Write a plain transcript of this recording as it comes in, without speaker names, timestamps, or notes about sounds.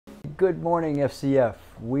Good morning, FCF.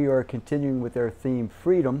 We are continuing with our theme,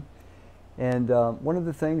 freedom. And one of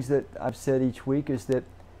the things that I've said each week is that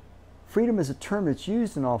freedom is a term that's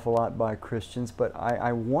used an awful lot by Christians, but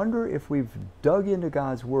I wonder if we've dug into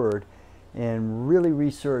God's Word and really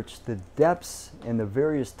researched the depths and the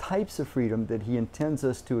various types of freedom that He intends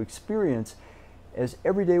us to experience as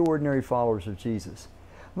everyday ordinary followers of Jesus.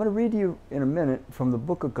 I'm going to read to you in a minute from the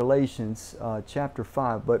book of Galatians, chapter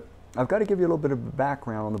 5, but I've got to give you a little bit of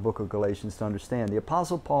background on the book of Galatians to understand. The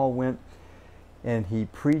Apostle Paul went and he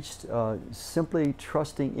preached simply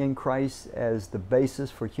trusting in Christ as the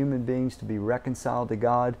basis for human beings to be reconciled to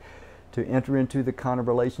God, to enter into the kind of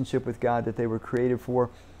relationship with God that they were created for.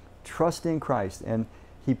 Trust in Christ. And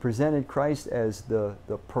he presented Christ as the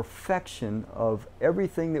perfection of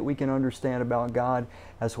everything that we can understand about God,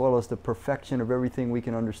 as well as the perfection of everything we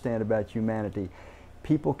can understand about humanity.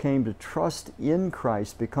 People came to trust in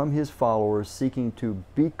Christ, become His followers, seeking to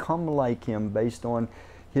become like Him based on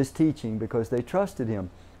His teaching because they trusted Him.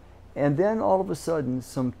 And then all of a sudden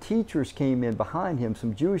some teachers came in behind Him,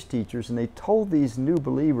 some Jewish teachers, and they told these new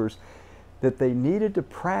believers that they needed to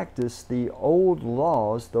practice the old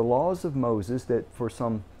laws, the laws of Moses that for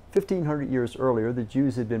some 1,500 years earlier the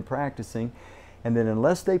Jews had been practicing, and that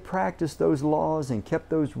unless they practiced those laws and kept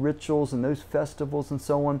those rituals and those festivals and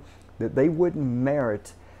so on, that they wouldn't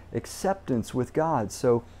merit acceptance with God.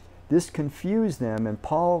 So this confused them, and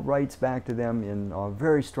Paul writes back to them in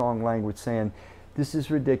very strong language saying, this is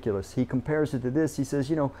ridiculous. He compares it to this. He says,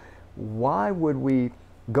 you know, why would we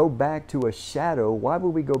go back to a shadow? Why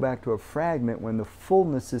would we go back to a fragment when the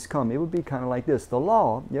fullness has come? It would be kind of like this. The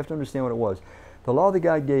law, you have to understand what it was. The law that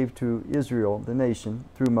God gave to Israel, the nation,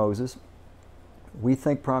 through Moses, we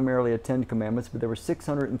think primarily of 10 commandments, but there were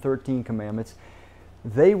 613 commandments.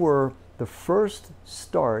 They were the first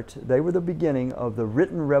start, they were the beginning of the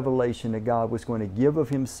written revelation that God was going to give of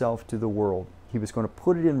Himself to the world. He was going to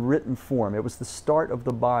put it in written form. It was the start of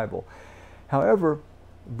the Bible. However,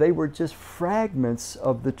 they were just fragments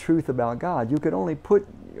of the truth about God. You could only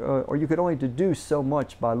you could only deduce so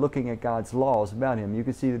much by looking at God's laws about Him. You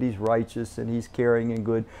could see that He's righteous and He's caring and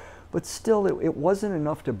good, but still it wasn't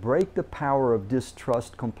enough to break the power of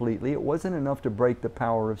distrust completely. It wasn't enough to break the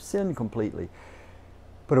power of sin completely.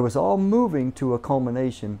 But it was all moving to a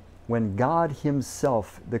culmination when God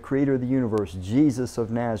Himself, the Creator of the universe, Jesus of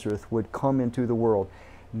Nazareth, would come into the world.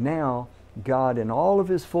 Now, God in all of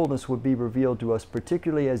His fullness would be revealed to us,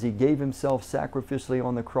 particularly as He gave Himself sacrificially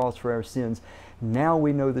on the cross for our sins. Now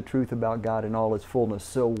we know the truth about God in all its fullness.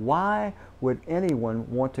 So why would anyone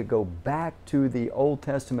want to go back to the Old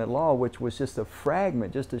Testament law, which was just a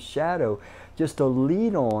fragment, just a shadow, just a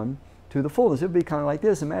lead on to the fullness? It would be kind of like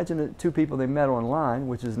this. Imagine that two people, they met online,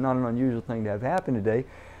 which is not an unusual thing to have happen today.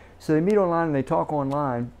 So they meet online and they talk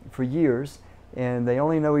online for years, and they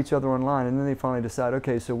only know each other online, and then they finally decide,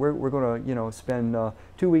 okay, so we're going to spend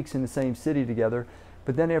 2 weeks in the same city together.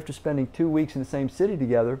 But then after spending 2 weeks in the same city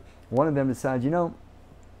together, one of them decides,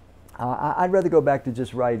 I'd rather go back to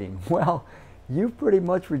just writing. Well, you've pretty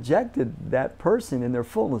much rejected that person in their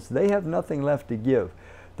fullness. They have nothing left to give.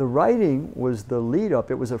 The writing was the lead up.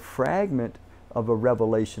 It was a fragment of a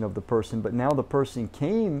revelation of the person, but now the person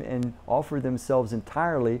came and offered themselves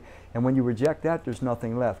entirely, and when you reject that, there's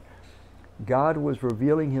nothing left. God was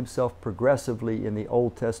revealing Himself progressively in the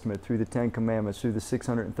Old Testament through the 10 Commandments, through the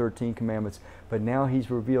 613 Commandments, but now He's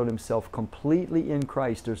revealed Himself completely in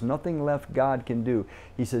Christ. There's nothing left God can do.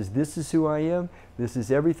 He says, this is who I am. This is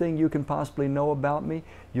everything you can possibly know about me.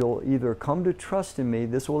 You'll either come to trust in me.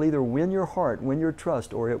 This will either win your heart, win your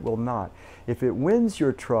trust, or it will not. If it wins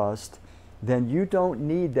your trust, then you don't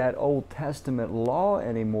need that Old Testament law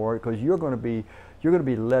anymore, because you're going to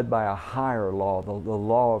be led by a higher law, the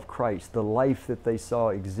law of Christ, the life that they saw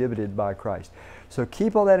exhibited by Christ. So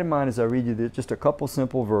keep all that in mind as I read you just a couple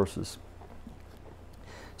simple verses.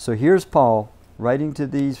 So here's Paul writing to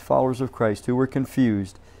these followers of Christ who were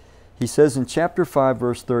confused. He says in chapter 5,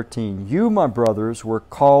 verse 13, "You, my brothers, were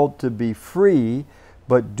called to be free,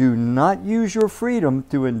 but do not use your freedom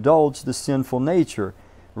to indulge the sinful nature.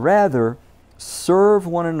 Rather, serve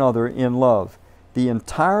one another in love." The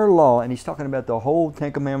entire law, and he's talking about the whole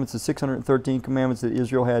 10 Commandments, the 613 commandments that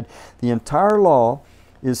Israel had, the entire law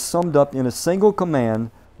is summed up in a single command: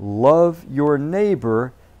 love your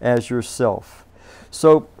neighbor as yourself.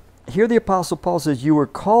 So here the Apostle Paul says, you were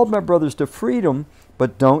called, my brothers, to freedom,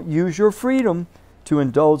 but don't use your freedom to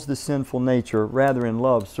indulge the sinful nature. Rather, in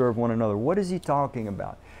love, serve one another. What is he talking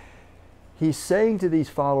about? He's saying to these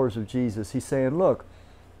followers of Jesus, he's saying, look,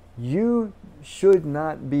 you should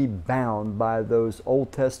not be bound by those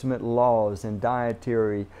Old Testament laws and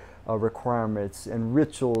dietary requirements and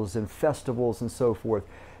rituals and festivals and so forth.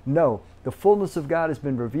 No, the fullness of God has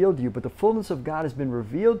been revealed to you, but the fullness of God has been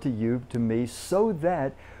revealed to you, to me, so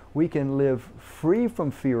that we can live free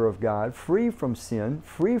from fear of God, free from sin,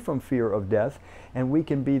 free from fear of death, and we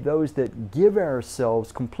can be those that give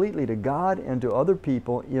ourselves completely to God and to other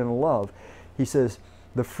people in love. He says,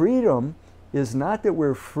 the freedom is not that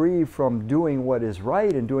we're free from doing what is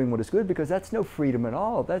right and doing what is good, because that's no freedom at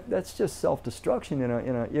all. That's just self-destruction in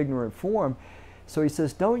an ignorant form. So he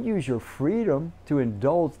says, don't use your freedom to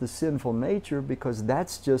indulge the sinful nature, because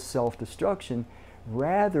that's just self-destruction.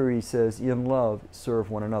 Rather, he says, in love,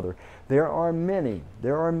 serve one another. There are many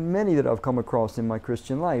that I've come across in my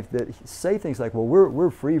Christian life that say things like, well,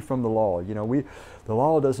 we're free from the law. You know, the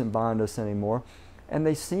law doesn't bind us anymore. And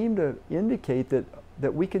they seem to indicate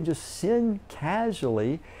that we can just sin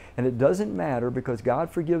casually and it doesn't matter because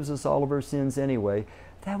God forgives us all of our sins anyway.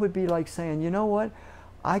 That would be like saying, you know what?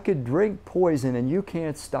 I could drink poison and you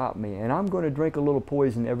can't stop me, and I'm going to drink a little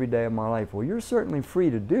poison every day of my life. Well, you're certainly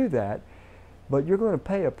free to do that, but you're going to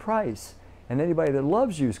pay a price. And anybody that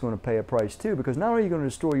loves you is going to pay a price too, because not only are you going to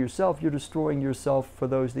destroy yourself, you're destroying yourself for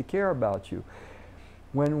those that care about you.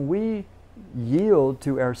 When we yield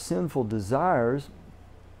to our sinful desires,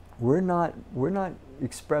 we're not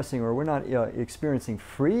expressing, or we're not experiencing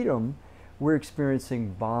freedom, we're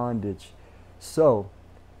experiencing bondage. So,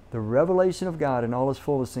 the revelation of God in all His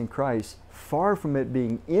fullness in Christ, far from it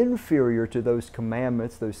being inferior to those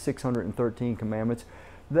commandments, those 613 commandments,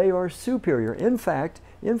 they are superior. In fact,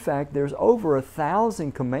 there's over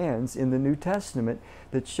 1,000 commands in the New Testament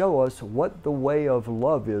that show us what the way of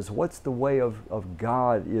love is, what's the way of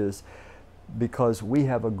God is, because we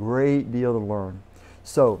have a great deal to learn.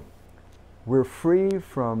 So, we're free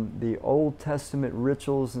from the Old Testament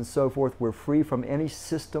rituals and so forth. We're free from any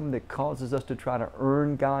system that causes us to try to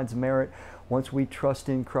earn God's merit. Once we trust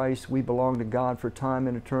in Christ, we belong to God for time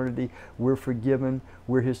and eternity. We're forgiven.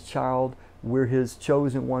 We're His child. We're His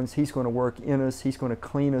chosen ones. He's going to work in us. He's going to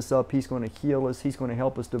clean us up. He's going to heal us. He's going to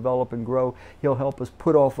help us develop and grow. He'll help us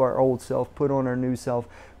put off our old self, put on our new self.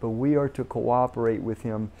 But we are to cooperate with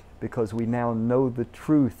Him because we now know the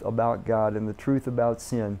truth about God and the truth about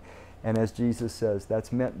sin. And as Jesus says,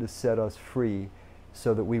 that's meant to set us free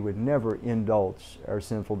so that we would never indulge our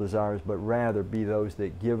sinful desires, but rather be those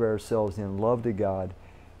that give ourselves in love to God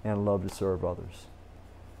and love to serve others.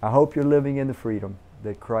 I hope you're living in the freedom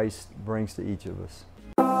that Christ brings to each of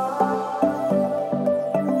us.